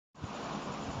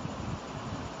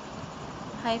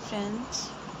Hi friends,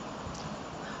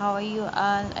 how are you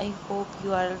all? I hope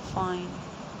you are all fine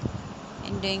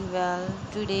and doing well.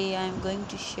 Today I am going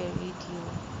to share with you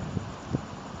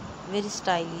very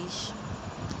stylish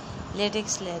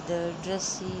latex leather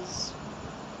dresses,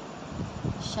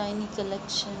 shiny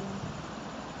collection,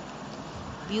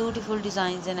 beautiful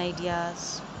designs and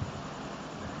ideas.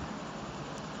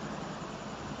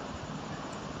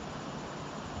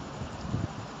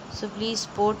 So please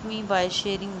support me by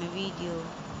sharing my video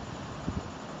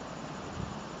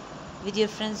with your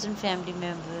friends and family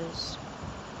members.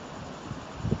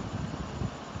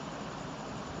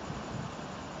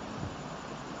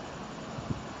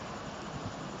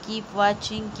 Keep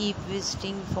watching, keep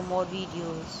visiting for more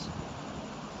videos.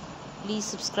 Please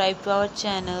subscribe to our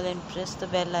channel and press the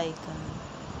bell icon.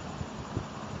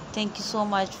 Thank you so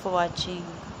much for watching.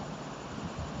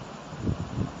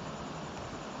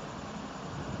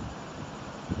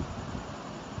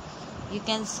 You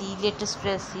can see latest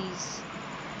dresses,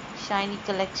 shiny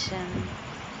collection,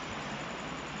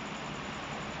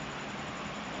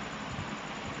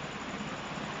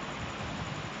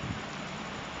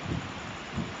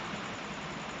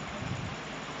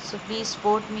 so please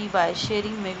support me by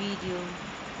sharing my video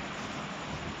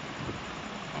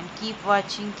and keep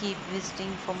watching, keep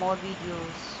visiting for more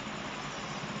videos.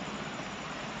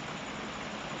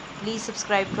 Please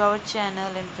subscribe to our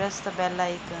channel and press the bell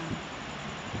icon.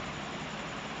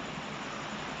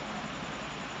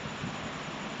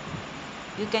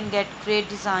 You can get great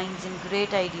designs and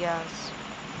great ideas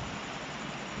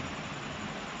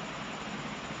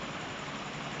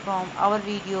from our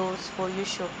videos for your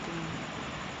shopping.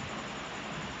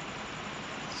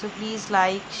 So please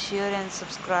like, share and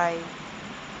subscribe.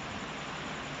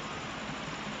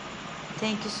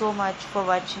 Thank you so much for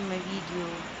watching my video.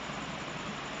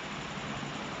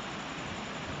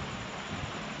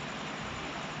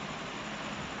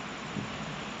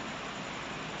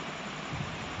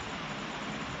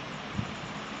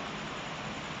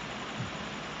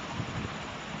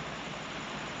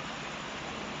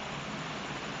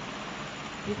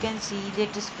 You can see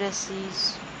latest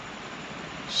dresses,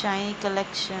 shiny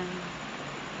collection,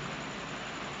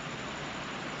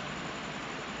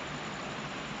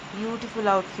 beautiful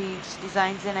outfits,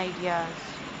 designs and ideas.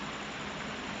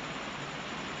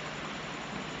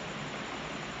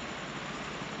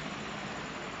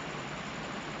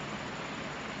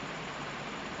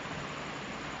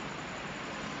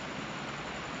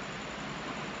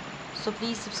 So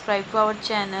please subscribe to our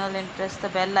channel and press the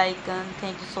bell icon.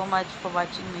 Thank you so much for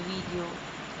watching my video.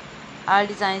 All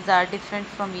designs are different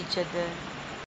from each other.